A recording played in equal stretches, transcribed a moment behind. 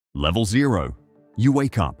Level 0. You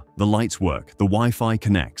wake up, the lights work, the Wi-Fi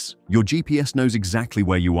connects, your GPS knows exactly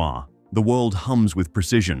where you are. The world hums with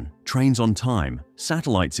precision, trains on time,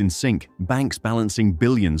 satellites in sync, banks balancing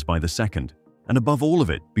billions by the second. And above all of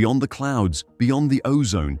it, beyond the clouds, beyond the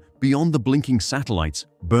ozone, beyond the blinking satellites,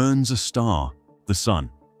 burns a star, the sun.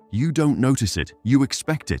 You don't notice it, you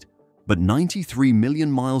expect it. But 93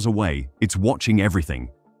 million miles away, it's watching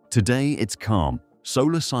everything. Today, it's calm.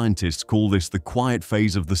 Solar scientists call this the quiet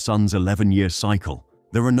phase of the sun's 11-year cycle.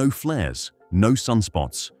 There are no flares, no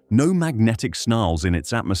sunspots, no magnetic snarls in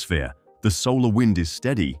its atmosphere. The solar wind is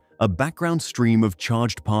steady, a background stream of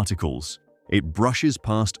charged particles. It brushes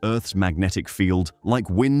past Earth's magnetic field like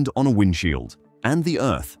wind on a windshield. And the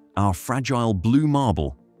Earth, our fragile blue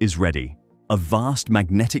marble, is ready. A vast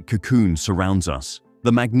magnetic cocoon surrounds us,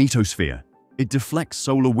 the magnetosphere. It deflects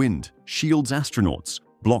solar wind, shields astronauts,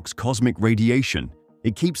 blocks cosmic radiation.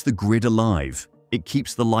 It keeps the grid alive. It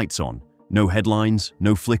keeps the lights on. No headlines,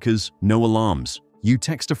 no flickers, no alarms. You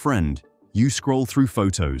text a friend. You scroll through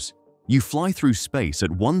photos. You fly through space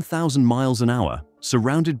at 1,000 miles an hour,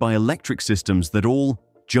 surrounded by electric systems that all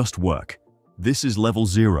just work. This is level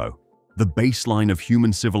 0, the baseline of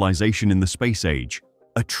human civilization in the space age.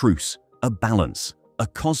 A truce, a balance, a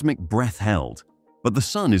cosmic breath held. But the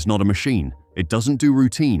sun is not a machine. It doesn't do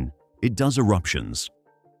routine. It does eruptions.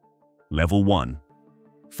 Level 1.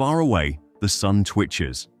 Far away, the sun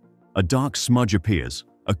twitches. A dark smudge appears,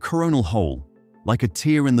 a coronal hole, like a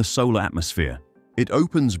tear in the solar atmosphere. It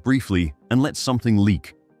opens briefly and lets something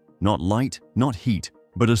leak. Not light, not heat,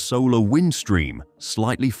 but a solar wind stream,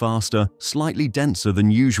 slightly faster, slightly denser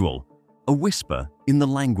than usual. A whisper in the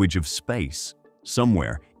language of space.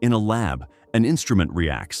 Somewhere, in a lab, an instrument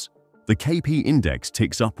reacts. The KP index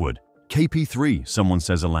ticks upward. KP3, someone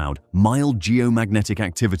says aloud, mild geomagnetic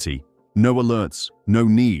activity. No alerts, no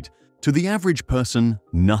need. To the average person,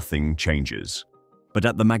 nothing changes. But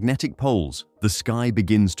at the magnetic poles, the sky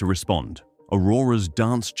begins to respond. Auroras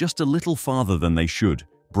dance just a little farther than they should,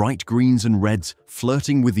 bright greens and reds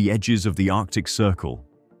flirting with the edges of the Arctic Circle.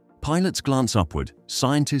 Pilots glance upward,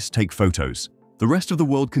 scientists take photos. The rest of the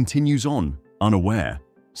world continues on, unaware.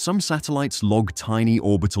 Some satellites log tiny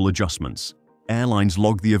orbital adjustments. Airlines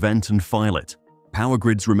log the event and file it. Power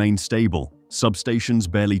grids remain stable.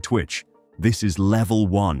 Substations barely twitch. This is level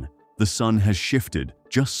 1. The sun has shifted,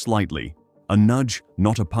 just slightly. A nudge,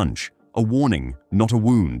 not a punch. A warning, not a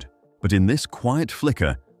wound. But in this quiet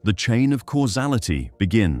flicker, the chain of causality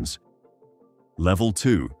begins. Level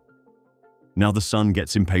 2. Now the sun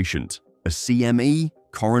gets impatient. A CME,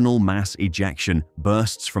 coronal mass ejection,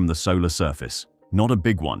 bursts from the solar surface. Not a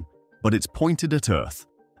big one, but it's pointed at Earth.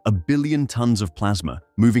 1 billion tons of plasma,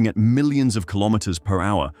 moving at millions of kilometers per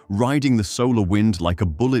hour, riding the solar wind like a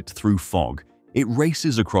bullet through fog. It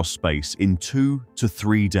races across space in 2 to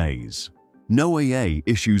 3 days. NOAA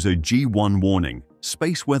issues a G1 warning.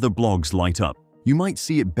 Space weather blogs light up. You might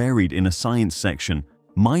see it buried in a science section.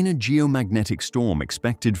 Minor geomagnetic storm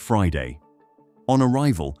expected Friday. On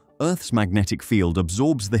arrival, Earth's magnetic field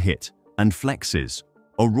absorbs the hit and flexes.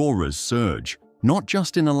 Auroras surge, not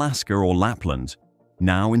just in Alaska or Lapland.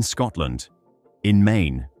 Now in Scotland, in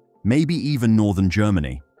Maine, maybe even northern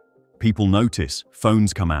Germany. People notice,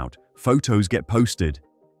 phones come out, photos get posted.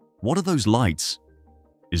 What are those lights?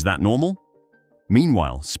 Is that normal?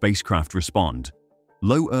 Meanwhile, spacecraft respond.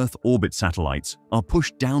 Low Earth orbit satellites are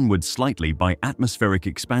pushed downward slightly by atmospheric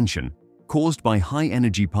expansion, caused by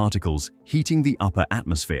high-energy particles heating the upper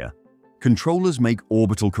atmosphere. Controllers make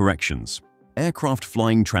orbital corrections. Aircraft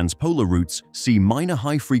flying transpolar routes see minor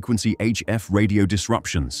high-frequency HF radio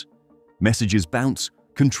disruptions. Messages bounce,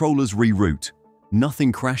 controllers reroute.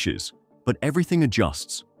 Nothing crashes, but everything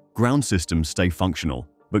adjusts. Ground systems stay functional,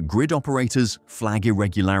 but grid operators flag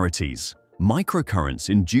irregularities. Microcurrents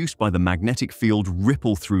induced by the magnetic field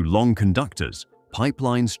ripple through long conductors,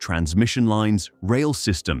 pipelines, transmission lines, rail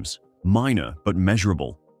systems. Minor but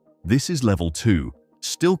measurable. This is level 2,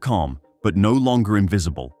 still calm, but no longer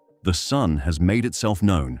invisible. The sun has made itself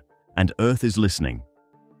known, and Earth is listening.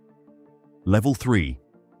 Level 3.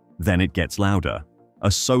 Then it gets louder.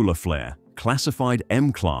 A solar flare, classified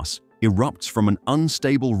M-class, erupts from an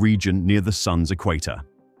unstable region near the sun's equator.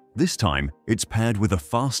 This time, it's paired with a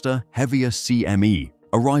faster, heavier CME,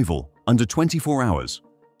 arrival under 24 hours.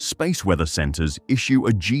 Space weather centers issue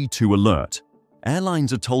a G2 alert.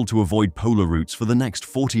 Airlines are told to avoid polar routes for the next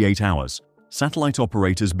 48 hours. Satellite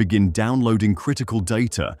operators begin downloading critical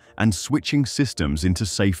data and switching systems into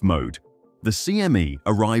safe mode. The CME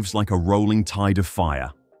arrives like a rolling tide of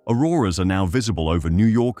fire. Auroras are now visible over New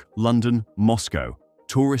York, London, Moscow.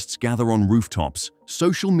 Tourists gather on rooftops.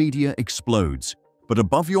 Social media explodes. But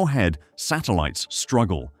above your head, satellites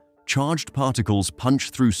struggle. Charged particles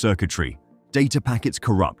punch through circuitry. Data packets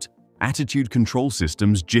corrupt. Attitude control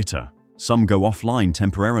systems jitter. Some go offline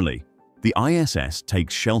temporarily. The ISS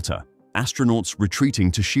takes shelter. Astronauts retreating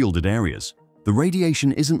to shielded areas. The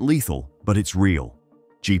radiation isn't lethal, but it's real.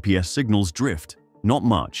 GPS signals drift. Not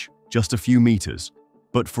much, just a few meters.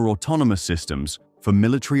 But for autonomous systems, for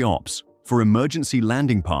military ops, for emergency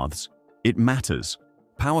landing paths, it matters.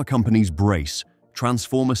 Power companies brace.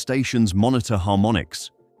 Transformer stations monitor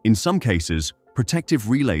harmonics. In some cases, protective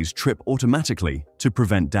relays trip automatically to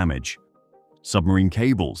prevent damage. Submarine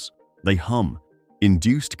cables, they hum.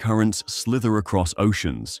 Induced currents slither across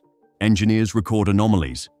oceans. Engineers record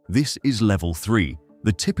anomalies. This is level 3,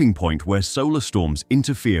 the tipping point where solar storms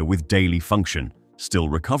interfere with daily function. Still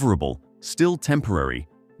recoverable, still temporary,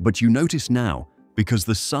 but you notice now because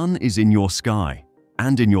the sun is in your sky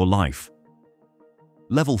and in your life.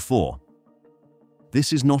 Level 4.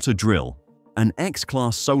 This is not a drill. An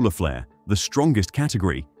X-class solar flare, the strongest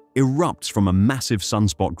category, erupts from a massive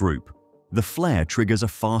sunspot group. The flare triggers a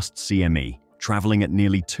fast CME, traveling at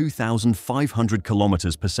nearly 2,500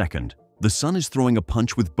 kilometers per second. The sun is throwing a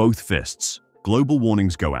punch with both fists. Global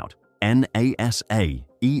warnings go out. NASA,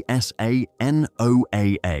 ESA,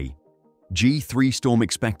 NOAA. G3 storm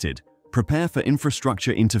expected. Prepare for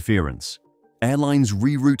infrastructure interference. Airlines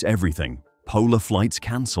reroute everything. Polar flights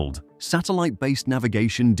cancelled. Satellite-based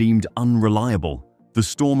navigation deemed unreliable. The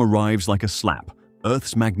storm arrives like a slap.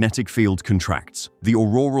 Earth's magnetic field contracts. The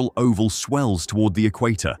auroral oval swells toward the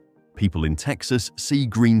equator. People in Texas see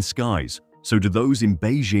green skies. So do those in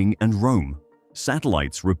Beijing and Rome.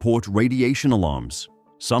 Satellites report radiation alarms.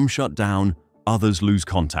 Some shut down, others lose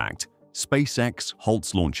contact. SpaceX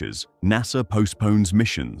halts launches. NASA postpones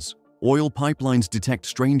missions. Oil pipelines detect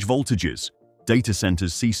strange voltages. Data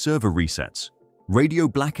centers see server resets. Radio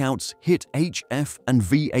blackouts hit HF and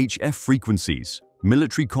VHF frequencies.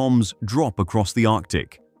 Military comms drop across the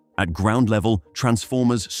Arctic. At ground level,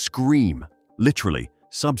 transformers scream. Literally,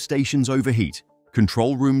 substations overheat.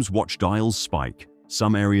 Control rooms watch dials spike.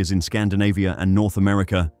 Some areas in Scandinavia and North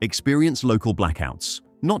America experience local blackouts.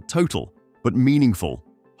 Not total, but meaningful.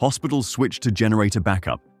 Hospitals switch to generator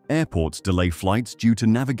backup. Airports delay flights due to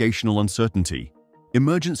navigational uncertainty.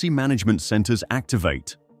 Emergency management centers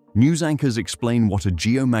activate. News anchors explain what a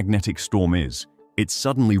geomagnetic storm is. It's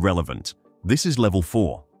suddenly relevant. This is level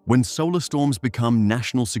 4, when solar storms become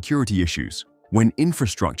national security issues, when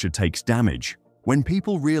infrastructure takes damage, when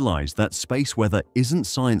people realize that space weather isn't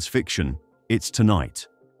science fiction, it's tonight.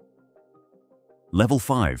 Level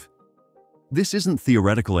 5. This isn't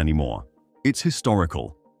theoretical anymore. It's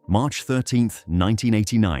historical. March 13,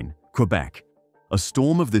 1989, Quebec. A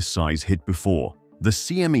storm of this size hit before. The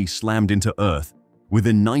CME slammed into Earth.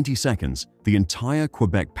 Within 90 seconds, the entire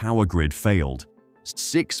Quebec power grid failed.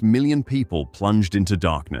 6 million people plunged into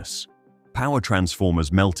darkness. Power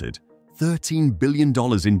transformers melted. $13 billion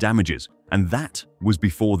in damages, and that was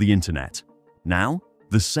before the internet. Now,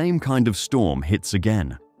 the same kind of storm hits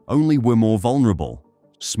again, only we're more vulnerable.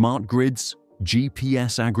 Smart grids,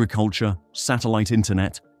 GPS agriculture, satellite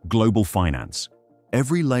internet, global finance.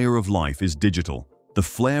 Every layer of life is digital. The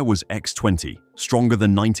flare was X20, stronger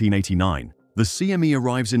than 1989. The CME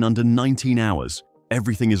arrives in under 19 hours.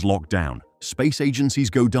 Everything is locked down. Space agencies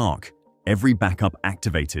go dark. Every backup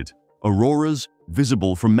activated. Auroras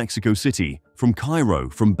visible from Mexico City, from Cairo,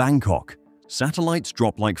 from Bangkok. Satellites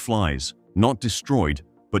drop like flies, not destroyed,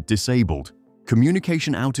 but disabled.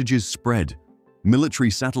 Communication outages spread. Military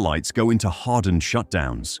satellites go into hardened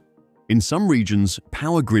shutdowns. In some regions,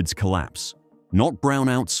 power grids collapse. Not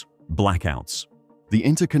brownouts, blackouts. The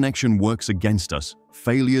interconnection works against us.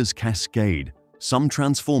 Failures cascade. Some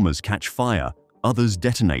transformers catch fire, others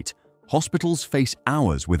detonate. Hospitals face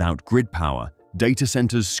hours without grid power. Data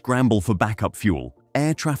centers scramble for backup fuel.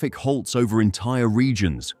 Air traffic halts over entire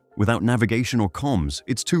regions. Without navigation or comms,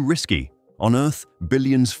 it's too risky. On Earth,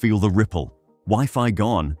 billions feel the ripple. Wi-Fi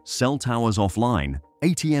gone, cell towers offline,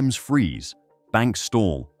 ATMs freeze, banks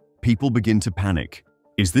stall. People begin to panic.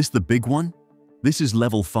 Is this the big one? This is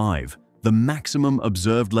level 5, the maximum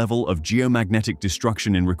observed level of geomagnetic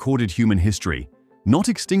destruction in recorded human history. Not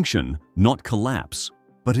extinction, not collapse,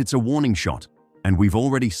 but it's a warning shot, and we've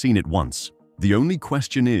already seen it once. The only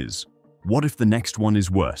question is, what if the next one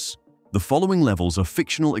is worse? The following levels are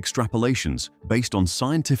fictional extrapolations based on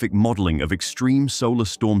scientific modeling of extreme solar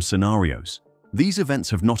storm scenarios. These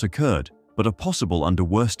events have not occurred, but are possible under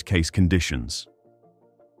worst-case conditions.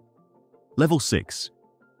 Level 6.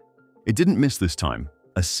 It didn't miss this time.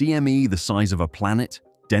 A CME the size of a planet,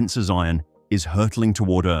 dense as iron, is hurtling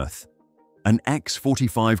toward Earth. An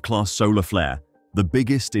X-45 class solar flare, the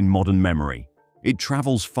biggest in modern memory. It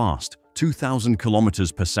travels fast, 2,000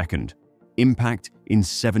 kilometers per second. Impact in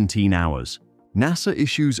 17 hours. NASA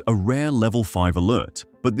issues a rare Level 5 alert,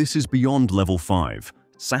 but this is beyond Level 5.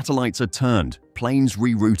 Satellites are turned, planes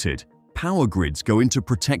rerouted, power grids go into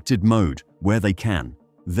protected mode where they can.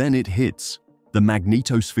 Then it hits. The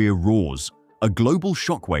magnetosphere roars, a global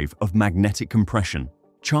shockwave of magnetic compression.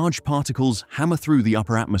 Charged particles hammer through the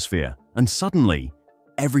upper atmosphere, and suddenly,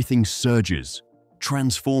 everything surges.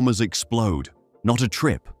 Transformers explode. Not a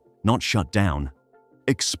trip, not shut down.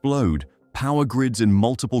 Explode. Power grids in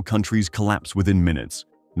multiple countries collapse within minutes.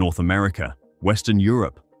 North America, Western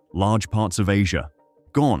Europe, large parts of Asia.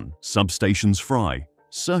 Gone. Substations fry.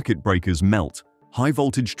 Circuit breakers melt.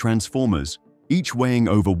 High-voltage transformers, each weighing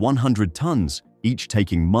over 100 tons, each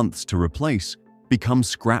taking months to replace, become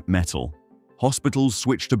scrap metal. Hospitals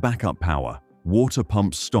switch to backup power. Water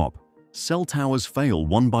pumps stop. Cell towers fail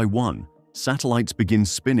one by one. Satellites begin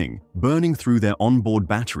spinning, burning through their onboard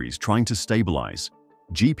batteries trying to stabilize.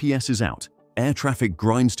 GPS is out. Air traffic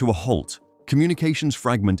grinds to a halt. Communications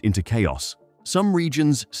fragment into chaos. Some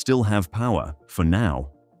regions still have power, for now,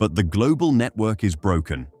 but the global network is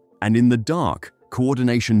broken. And in the dark,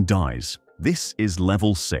 coordination dies. This is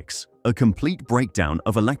Level 6, a complete breakdown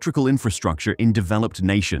of electrical infrastructure in developed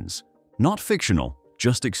nations. Not fictional,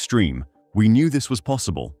 just extreme. We knew this was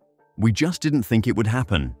possible. We just didn't think it would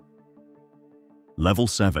happen. Level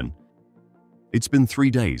 7. It's been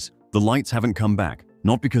 3 days. The lights haven't come back,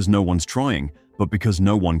 not because no one's trying, but because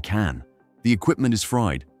no one can. The equipment is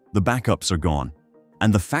fried, the backups are gone.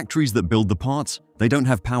 And the factories that build the parts, they don't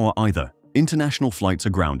have power either. International flights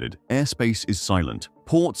are grounded, airspace is silent.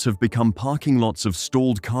 Ports have become parking lots of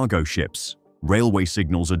stalled cargo ships. Railway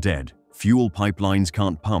signals are dead. Fuel pipelines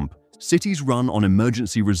can't pump. Cities run on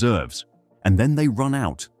emergency reserves. And then they run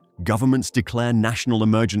out. Governments declare national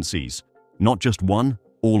emergencies. Not just one,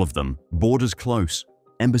 all of them. Borders close.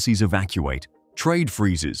 Embassies evacuate. Trade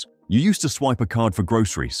freezes. You used to swipe a card for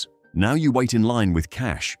groceries. Now you wait in line with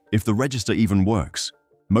cash, if the register even works.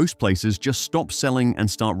 Most places just stop selling and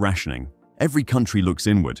start rationing. Every country looks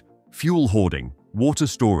inward. Fuel hoarding, water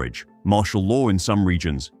storage, martial law in some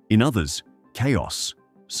regions. In others, chaos.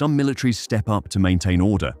 Some militaries step up to maintain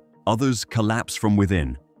order. Others collapse from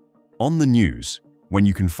within. On the news, when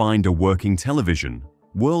you can find a working television,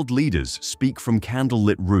 world leaders speak from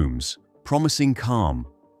candlelit rooms, promising calm,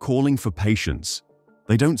 calling for patience.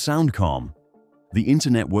 They don't sound calm. The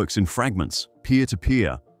internet works in fragments,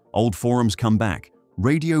 peer-to-peer. Old forums come back.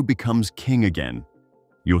 Radio becomes king again.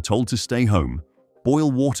 You're told to stay home,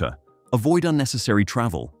 boil water, avoid unnecessary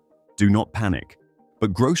travel. Do not panic.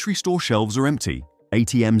 But grocery store shelves are empty.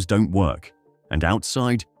 ATMs don't work. And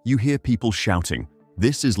outside, you hear people shouting.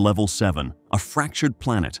 This is Level 7, a fractured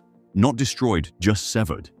planet. Not destroyed, just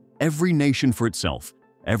severed. Every nation for itself.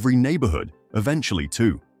 Every neighborhood, eventually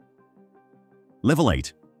too. Level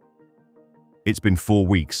 8. It's been 4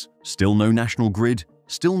 weeks. Still no national grid.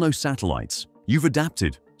 Still no satellites. You've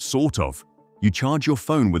adapted, sort of. You charge your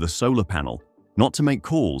phone with a solar panel. Not to make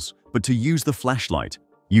calls, but to use the flashlight.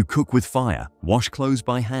 You cook with fire, wash clothes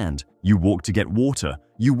by hand. You walk to get water.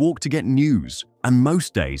 You walk to get news. And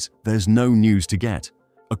most days, there's no news to get.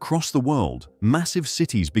 Across the world, massive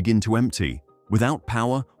cities begin to empty. Without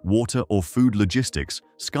power, water, or food logistics,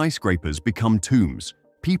 skyscrapers become tombs.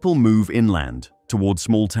 People move inland, towards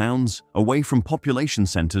small towns, away from population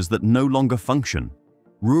centers that no longer function.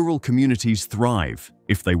 Rural communities thrive,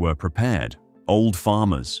 if they were prepared. Old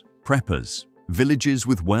farmers, preppers, villages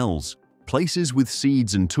with wells, places with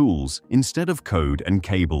seeds and tools instead of code and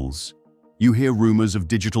cables. You hear rumors of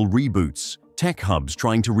digital reboots, tech hubs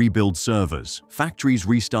trying to rebuild servers, factories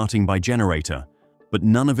restarting by generator, but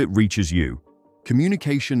none of it reaches you.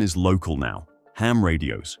 Communication is local now. Ham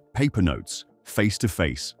radios, paper notes,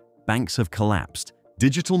 face-to-face. Banks have collapsed.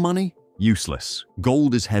 Digital money? Useless.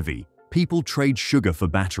 Gold is heavy. People trade sugar for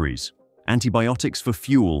batteries. Antibiotics for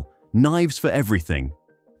fuel. Knives for everything.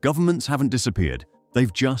 Governments haven't disappeared.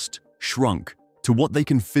 They've just shrunk to what they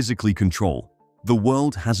can physically control. The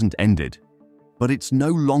world hasn't ended. But it's no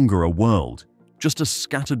longer a world, just a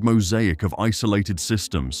scattered mosaic of isolated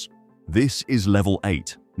systems. This is Level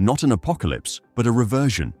 8, not an apocalypse, but a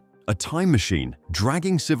reversion. A time machine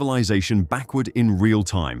dragging civilization backward in real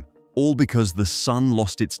time, all because the sun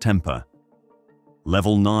lost its temper.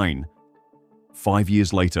 Level 9. 5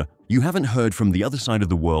 years later, you haven't heard from the other side of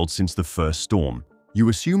the world since the first storm. You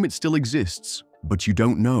assume it still exists, but you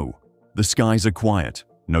don't know. The skies are quiet.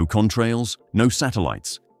 No contrails, no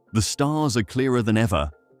satellites. The stars are clearer than ever,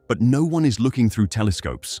 but no one is looking through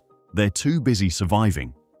telescopes. They're too busy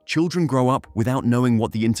surviving. Children grow up without knowing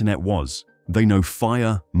what the internet was. They know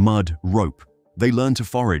fire, mud, rope. They learn to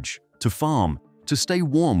forage, to farm, To stay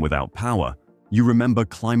warm without power, you remember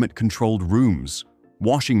climate-controlled rooms,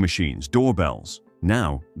 washing machines, doorbells.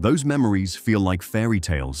 Now, those memories feel like fairy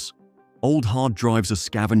tales. Old hard drives are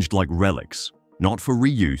scavenged like relics, not for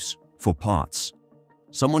reuse, for parts.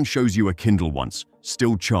 Someone shows you a Kindle once,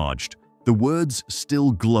 still charged. The words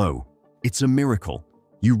still glow. It's a miracle.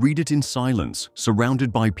 You read it in silence,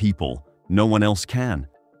 surrounded by people. No one else can.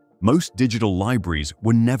 Most digital libraries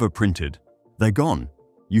were never printed. They're gone.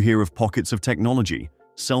 You hear of pockets of technology,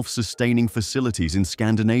 self-sustaining facilities in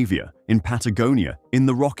Scandinavia, in Patagonia, in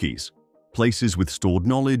the Rockies. Places with stored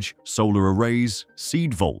knowledge, solar arrays,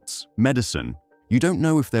 seed vaults, medicine. You don't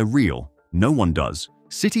know if they're real. No one does.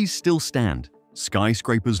 Cities still stand.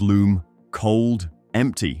 Skyscrapers loom, cold,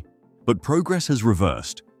 empty. But progress has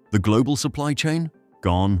reversed. The global supply chain?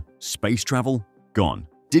 Gone. Space travel? Gone.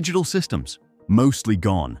 Digital systems? Mostly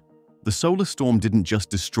gone. The solar storm didn't just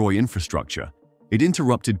destroy infrastructure. It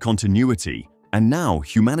interrupted continuity, and now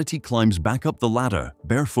humanity climbs back up the ladder,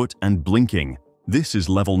 barefoot and blinking. This is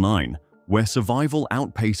level 9, where survival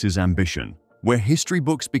outpaces ambition, where history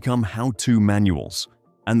books become how-to manuals.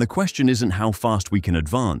 And the question isn't how fast we can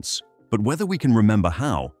advance, but whether we can remember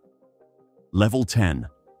how. Level 10.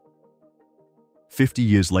 50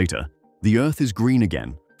 years later, the Earth is green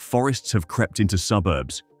again. Forests have crept into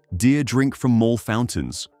suburbs. Deer drink from mall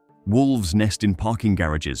fountains. Wolves nest in parking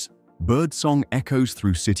garages. Birdsong echoes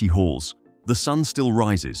through city halls. The sun still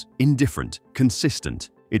rises, indifferent, consistent,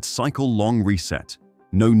 its cycle-long reset.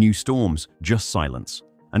 No new storms, just silence.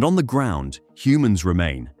 And on the ground, humans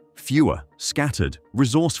remain. Fewer, scattered,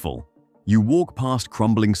 resourceful. You walk past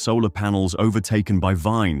crumbling solar panels overtaken by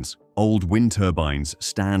vines. Old wind turbines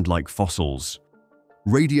stand like fossils.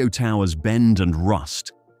 Radio towers bend and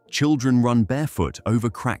rust. Children run barefoot over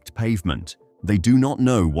cracked pavement. They do not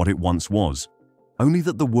know what it once was. Only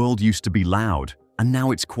that the world used to be loud, and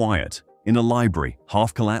now it's quiet. In a library,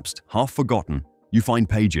 half collapsed, half forgotten, you find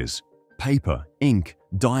pages, paper, ink,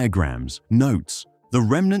 diagrams, notes, the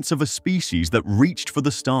remnants of a species that reached for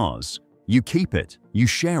the stars. You keep it, you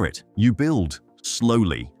share it, you build.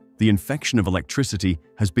 Slowly, the infection of electricity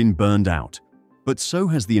has been burned out. But so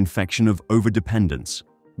has the infection of overdependence.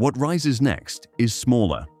 What rises next is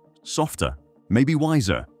smaller, softer, maybe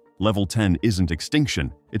wiser. Level 10 isn't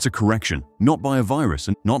extinction, it's a correction, not by a virus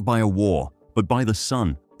and not by a war, but by the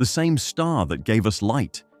sun, the same star that gave us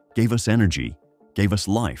light, gave us energy, gave us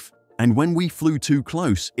life. And when we flew too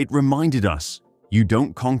close, it reminded us, you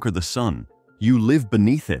don't conquer the sun, you live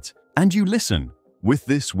beneath it, and you listen. With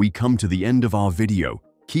this, we come to the end of our video.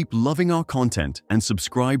 Keep loving our content and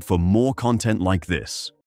subscribe for more content like this.